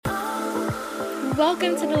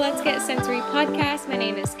Welcome to the Let's Get Sensory podcast. My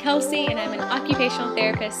name is Kelsey and I'm an occupational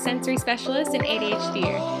therapist, sensory specialist, and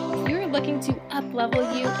ADHDer. If you are looking to up-level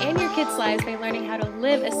you and your kids' lives by learning how to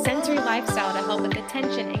live a sensory lifestyle to help with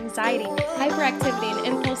attention, anxiety, hyperactivity,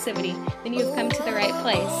 and impulsivity, then you have come to the right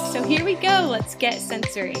place. So here we go, let's get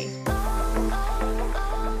sensory.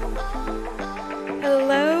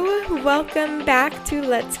 Hello, welcome back to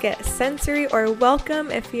Let's Get Sensory, or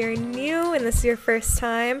welcome if you're new and this is your first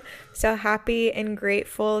time. So happy and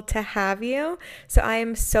grateful to have you. So I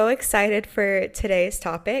am so excited for today's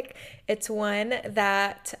topic. It's one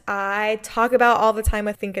that I talk about all the time.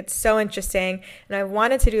 I think it's so interesting, and I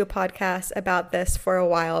wanted to do a podcast about this for a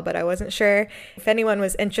while, but I wasn't sure if anyone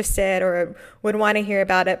was interested or would want to hear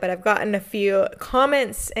about it. But I've gotten a few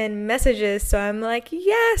comments and messages, so I'm like,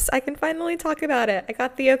 yes, I can finally talk about it. I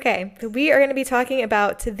got the okay. We are going to be talking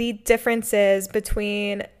about the differences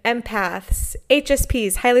between empaths,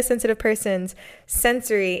 HSPs, highly sensitive persons,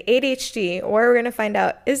 sensory, ADHD, or we're going to find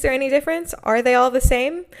out, is there any difference? Are they all the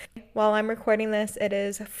same? While I'm recording this, it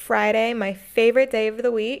is Friday, my favorite day of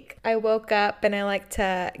the week. I woke up and I like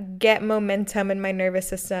to get momentum in my nervous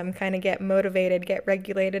system, kind of get motivated, get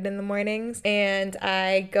regulated in the mornings. And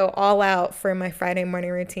I go all out for my Friday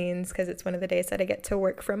morning routines because it's one of the days that I get to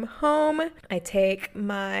work from home. I take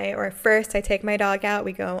my dog out.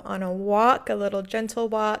 We go on a walk, a little gentle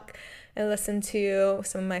walk. I listen to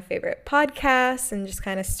some of my favorite podcasts and just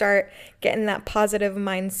kind of start getting that positive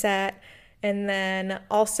mindset. And then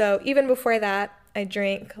also, even before that, I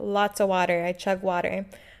drink lots of water. I chug water.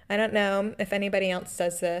 I don't know if anybody else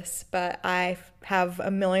does this, but I have a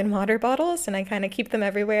million water bottles and I kind of keep them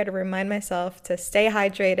everywhere to remind myself to stay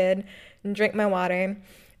hydrated and drink my water.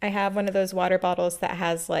 I have one of those water bottles that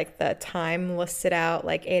has like the time listed out,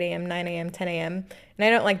 like 8 a.m., 9 a.m., 10 a.m. And I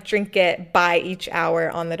don't like drink it by each hour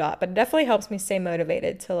on the dot, but it definitely helps me stay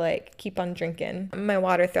motivated to like keep on drinking my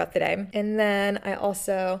water throughout the day. And then I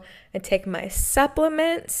take my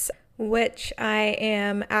supplements, which I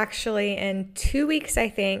am actually in 2 weeks, I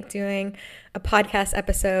think, doing a podcast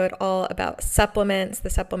episode all about supplements, the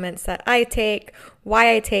supplements that I take,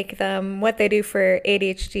 why I take them, what they do for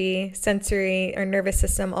ADHD, sensory or nervous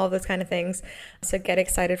system, all those kind of things. So get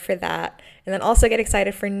excited for that. And then also get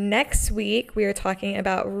excited for next week. We are talking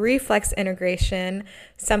about reflex integration,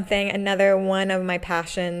 another one of my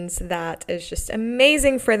passions that is just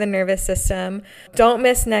amazing for the nervous system. Don't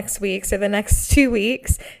miss next week, so the next 2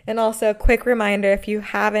 weeks. And also a quick reminder, if you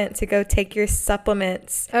haven't, to go take your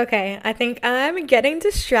supplements. Okay, I think I'm getting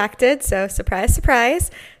distracted, so surprise, surprise.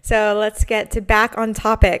 So let's get back on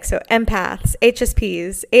topic. So empaths,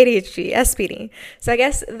 HSPs, ADHD, SPD. So I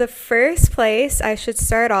guess the first place I should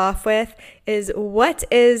start off with is, what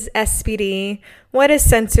is SPD? What is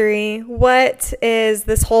sensory? What is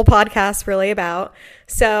this whole podcast really about?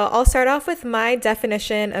 So I'll start off with my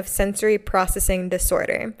definition of sensory processing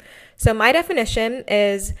disorder. So my definition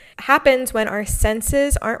happens when our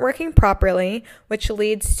senses aren't working properly, which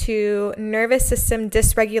leads to nervous system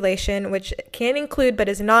dysregulation, which can include but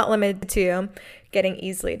is not limited to getting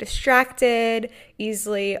easily distracted,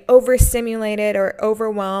 easily overstimulated or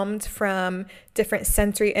overwhelmed from different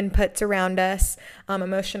sensory inputs around us,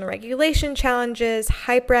 emotional regulation challenges,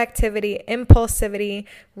 hyperactivity, impulsivity,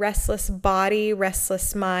 restless body,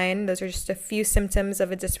 restless mind. Those are just a few symptoms of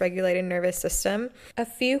a dysregulated nervous system. A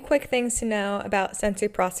few quick things to know about sensory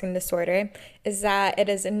processing disorder is that it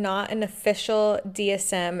is not an official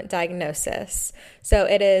DSM diagnosis. So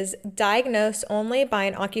it is diagnosed only by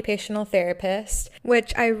an occupational therapist,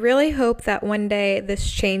 which I really hope that one day this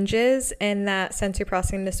changes and that sensory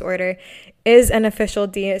processing disorder is an official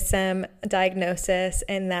DSM diagnosis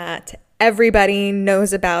and that everybody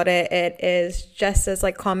knows about it. It is just as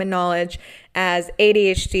like common knowledge as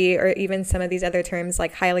ADHD or even some of these other terms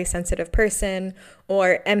like highly sensitive person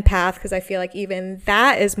or empath, because I feel like even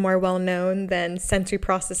that is more well known than sensory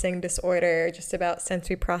processing disorder, just about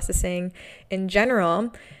sensory processing in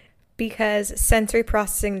general. Because sensory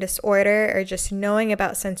processing disorder, or just knowing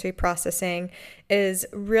about sensory processing, is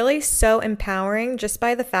really so empowering just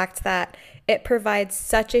by the fact that it provides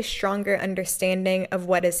such a stronger understanding of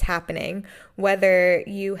what is happening. Whether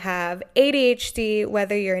you have ADHD,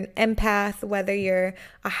 whether you're an empath, whether you're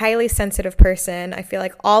a highly sensitive person, I feel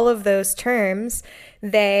like all of those terms,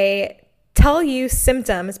 they tell you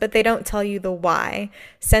symptoms, but they don't tell you the why.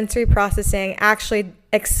 Sensory processing actually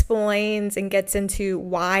explains and gets into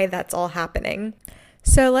why that's all happening.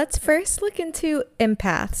 So let's first look into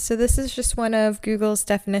empaths. So this is just one of Google's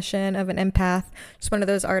definition of an empath, just one of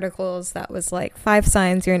those articles that was like 5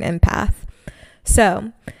 signs you're an empath.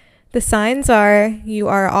 So the signs are, you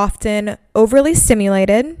are often overly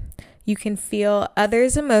stimulated, you can feel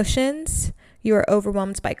others' emotions, You are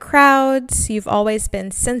overwhelmed by crowds. You've always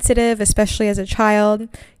been sensitive, especially as a child.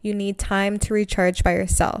 You need time to recharge by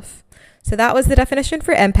yourself. So that was the definition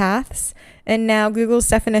for empaths. And now Google's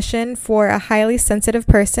definition for a highly sensitive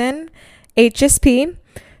person, HSP.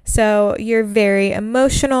 So you're very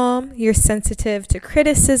emotional, you're sensitive to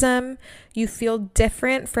criticism, you feel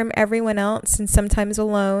different from everyone else and sometimes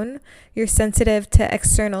alone, you're sensitive to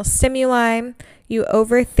external stimuli, you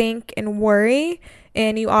overthink and worry,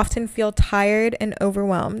 and you often feel tired and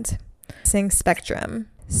overwhelmed. Spectrum.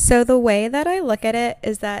 So the way that I look at it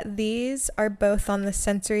is that these are both on the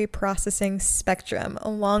sensory processing spectrum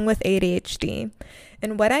along with ADHD.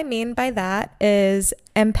 And what I mean by that is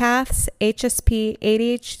empaths, HSP,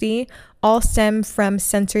 ADHD all stem from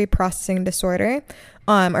sensory processing disorder.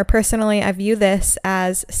 Or personally, I view this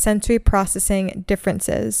as sensory processing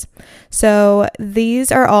differences. So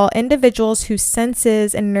these are all individuals whose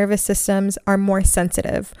senses and nervous systems are more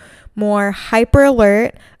sensitive, more hyper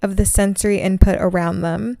alert of the sensory input around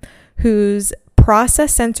them, whose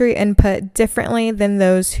process sensory input differently than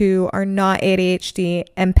those who are not ADHD,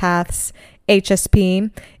 empaths,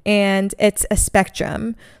 HSP, and it's a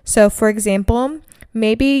spectrum. So for example,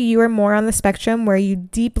 maybe you are more on the spectrum where you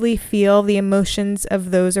deeply feel the emotions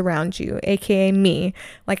of those around you, aka me.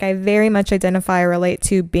 Like I very much identify or relate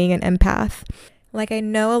to being an empath. Like I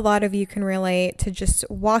know a lot of you can relate to just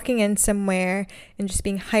walking in somewhere and just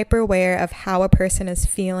being hyper aware of how a person is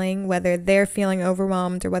feeling, whether they're feeling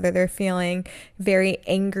overwhelmed or whether they're feeling very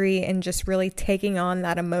angry, and just really taking on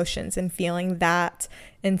that emotions and feeling that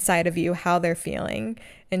inside of you, how they're feeling,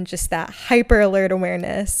 and just that hyper alert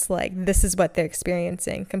awareness, like this is what they're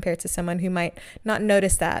experiencing, compared to someone who might not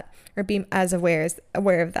notice that or be as aware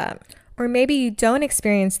of that. Or maybe you don't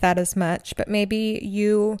experience that as much, but maybe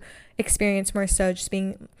you experience more so just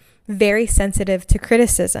being very sensitive to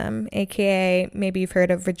criticism, aka maybe you've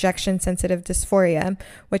heard of rejection sensitive dysphoria,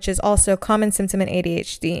 which is also a common symptom in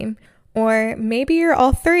ADHD. Or maybe you're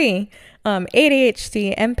all three,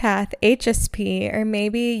 ADHD, empath, HSP, or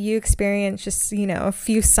maybe you experience just, a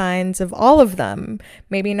few signs of all of them.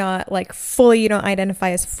 Maybe not like fully, you don't identify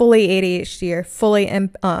as fully ADHD or fully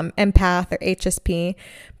empath or HSP,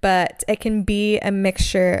 but it can be a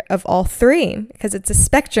mixture of all three because it's a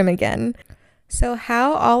spectrum again. So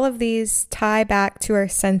how all of these tie back to our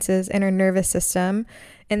senses and our nervous system,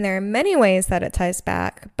 and there are many ways that it ties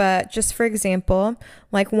back, but just for example,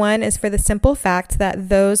 like one is for the simple fact that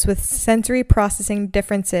those with sensory processing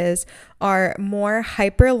differences are more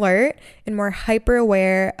hyper alert and more hyper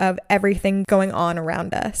aware of everything going on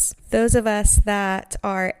around us. Those of us that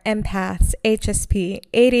are empaths, HSP,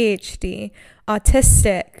 ADHD,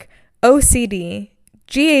 autistic, OCD,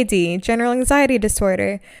 GAD, general anxiety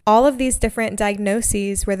disorder, all of these different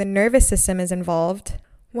diagnoses where the nervous system is involved.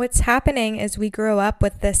 What's happening is we grow up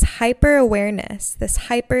with this hyper awareness, this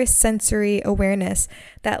hyper sensory awareness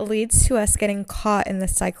that leads to us getting caught in the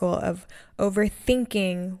cycle of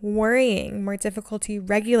overthinking, worrying, more difficulty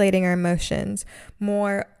regulating our emotions,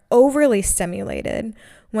 more overly stimulated.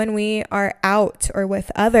 When we are out or with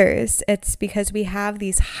others, it's because we have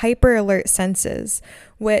these hyper alert senses,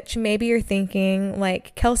 which maybe you're thinking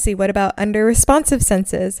like, Kelsey, what about under responsive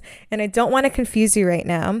senses? And I don't want to confuse you right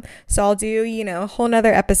now. So I'll do, a whole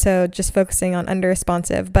nother episode just focusing on under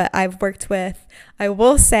responsive, but I've worked with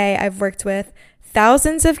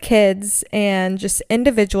thousands of kids and just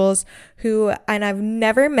individuals and I've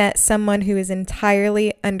never met someone who is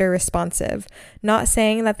entirely under responsive. Not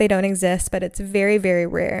saying that they don't exist, but it's very, very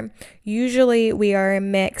rare. Usually we are a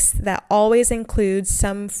mix that always includes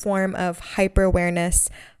some form of hyper awareness,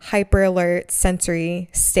 hyper alert sensory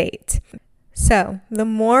state. So the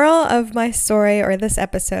moral of my story or this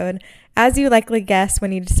episode, as you likely guessed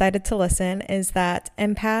when you decided to listen, is that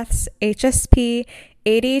empaths, HSP,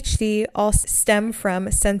 ADHD all stem from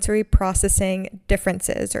sensory processing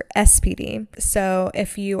differences, or SPD. So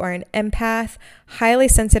if you are an empath, highly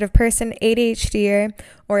sensitive person, ADHDer,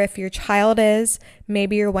 or if your child is,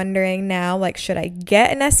 maybe you're wondering now, like, should I get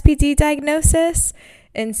an SPD diagnosis?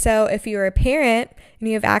 And so if you're a parent and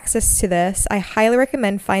you have access to this, I highly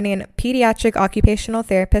recommend finding a pediatric occupational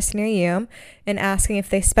therapist near you and asking if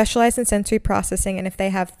they specialize in sensory processing and if they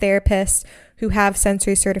have therapists who have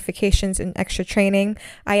sensory certifications and extra training.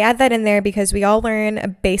 I add that in there because we all learn a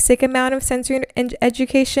basic amount of sensory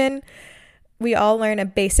education. We all learn a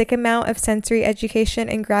basic amount of sensory education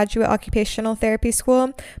in graduate occupational therapy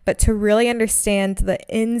school, but to really understand the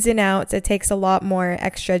ins and outs, it takes a lot more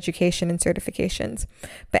extra education and certifications.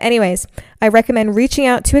 But anyways, I recommend reaching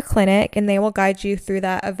out to a clinic and they will guide you through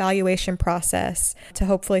that evaluation process to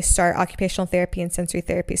hopefully start occupational therapy and sensory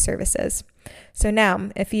therapy services. So now,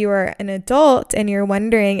 if you are an adult and you're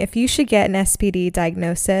wondering if you should get an SPD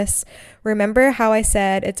diagnosis, remember how I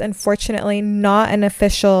said it's unfortunately not an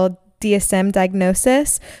official DSM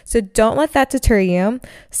diagnosis, so don't let that deter you.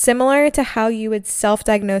 Similar to how you would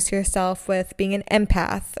self-diagnose yourself with being an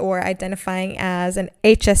empath or identifying as an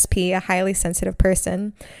HSP, a highly sensitive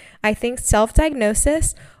person, I think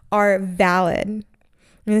self-diagnosis are valid.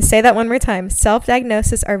 I'm going to say that one more time.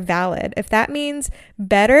 Self-diagnosis are valid. If that means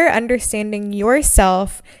better understanding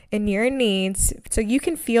yourself and your needs so you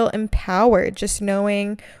can feel empowered just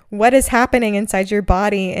knowing what is happening inside your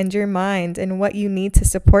body and your mind and what you need to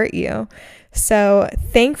support you. So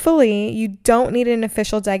thankfully, you don't need an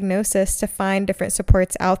official diagnosis to find different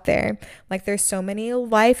supports out there. Like there's so many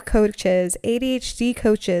life coaches, ADHD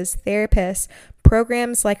coaches, therapists,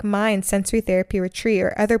 programs like mine, Sensory Therapy Retreat,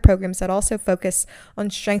 or other programs that also focus on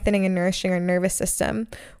strengthening and nourishing our nervous system,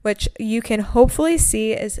 which you can hopefully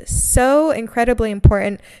see is so incredibly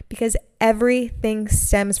important because everything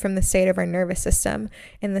stems from the state of our nervous system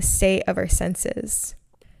and the state of our senses.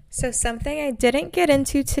 So something I didn't get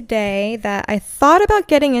into today that I thought about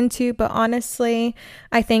getting into, but honestly,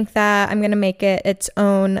 I think that I'm going to make it its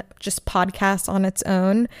own just podcast on its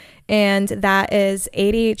own. And that is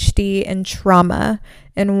ADHD and trauma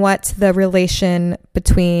and what the relation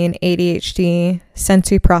between ADHD,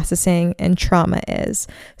 sensory processing, and trauma is.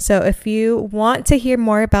 So if you want to hear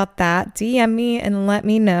more about that, DM me and let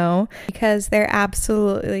me know because there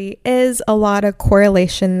absolutely is a lot of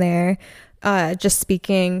correlation there. Just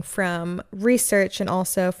speaking from research and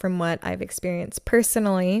also from what I've experienced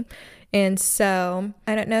personally. And so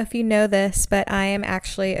I don't know if you know this, but I am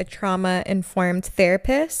actually a trauma-informed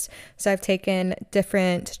therapist. So I've taken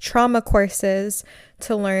different trauma courses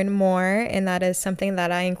to learn more, and that is something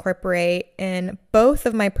that I incorporate in both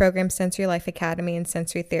of my programs, Sensory Life Academy and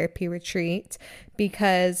Sensory Therapy Retreat,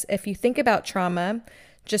 because if you think about trauma,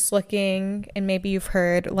 just looking, and maybe you've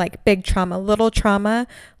heard like big trauma, little trauma,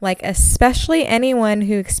 like especially anyone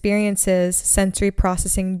who experiences sensory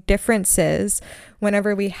processing differences,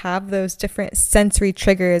 whenever we have those different sensory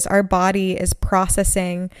triggers, our body is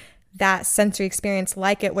processing that sensory experience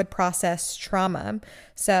like it would process trauma.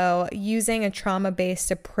 So using a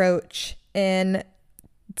trauma-based approach in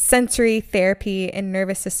sensory therapy and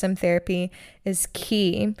nervous system therapy is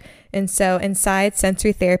key. And so inside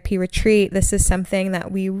Sensory Therapy Retreat, this is something that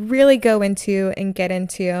we really go into and get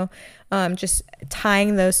into, just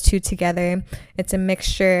tying those two together. It's a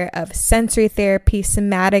mixture of sensory therapy,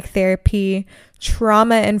 somatic therapy,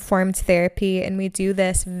 trauma-informed therapy, and we do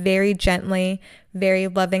this very gently, very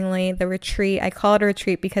lovingly. The retreat, I call it a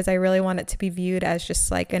retreat because I really want it to be viewed as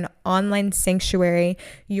just like an online sanctuary,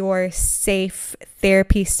 your safe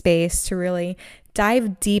therapy space to really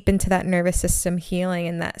dive deep into that nervous system healing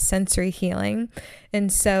and that sensory healing.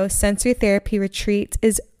 And so Sensory Therapy Retreat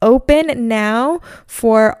is open now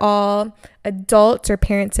for all adults or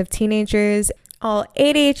parents of teenagers, all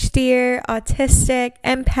ADHD, autistic,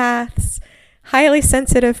 empaths, highly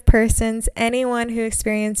sensitive persons, anyone who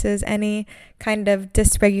experiences any kind of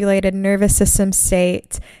dysregulated nervous system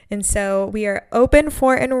state. And so we are open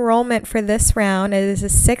for enrollment for this round. It is a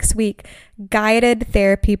 6-week guided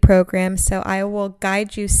therapy program. So I will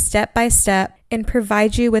guide you step by step and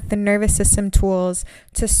provide you with the nervous system tools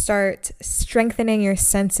to start strengthening your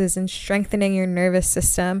senses and strengthening your nervous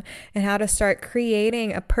system, and how to start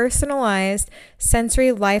creating a personalized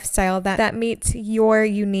sensory lifestyle that meets your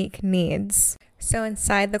unique needs. So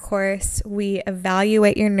inside the course, we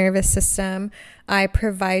evaluate your nervous system. I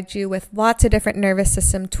provide you with lots of different nervous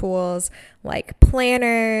system tools like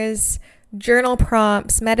planners, journal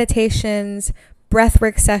prompts, meditations,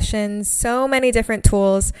 breathwork sessions, so many different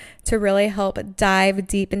tools to really help dive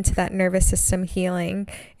deep into that nervous system healing,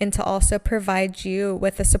 and to also provide you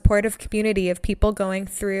with a supportive community of people going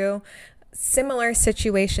through similar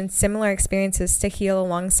situations, similar experiences, to heal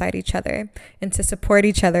alongside each other and to support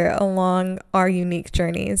each other along our unique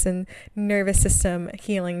journeys and nervous system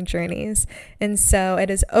healing journeys. And so it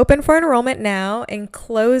is open for enrollment now and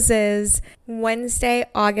closes Wednesday,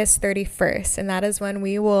 August 31st. And that is when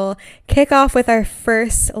we will kick off with our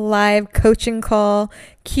first live coaching call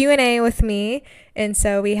Q&A with me. And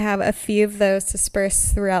so we have a few of those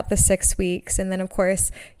dispersed throughout the 6 weeks. And then, of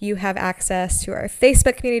course, you have access to our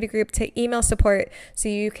Facebook community group, to email support, so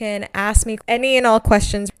you can ask me any and all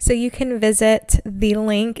questions. So you can visit the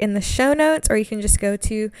link in the show notes, or you can just go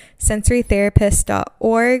to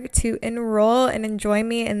sensorytherapist.org to enroll and enjoy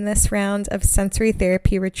me in this round of Sensory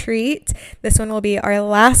Therapy Retreat. This one will be our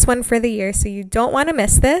last one for the year, so you don't want to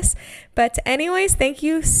miss this. But anyways, thank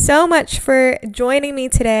you so much for joining me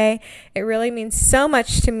today. It really means so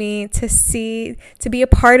much to me to be a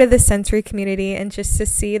part of the sensory community and just to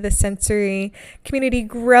see the sensory community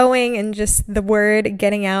growing and just the word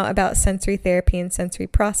getting out about sensory therapy and sensory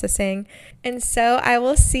processing. And so I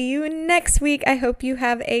will see you next week. I hope you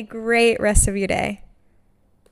have a great rest of your day.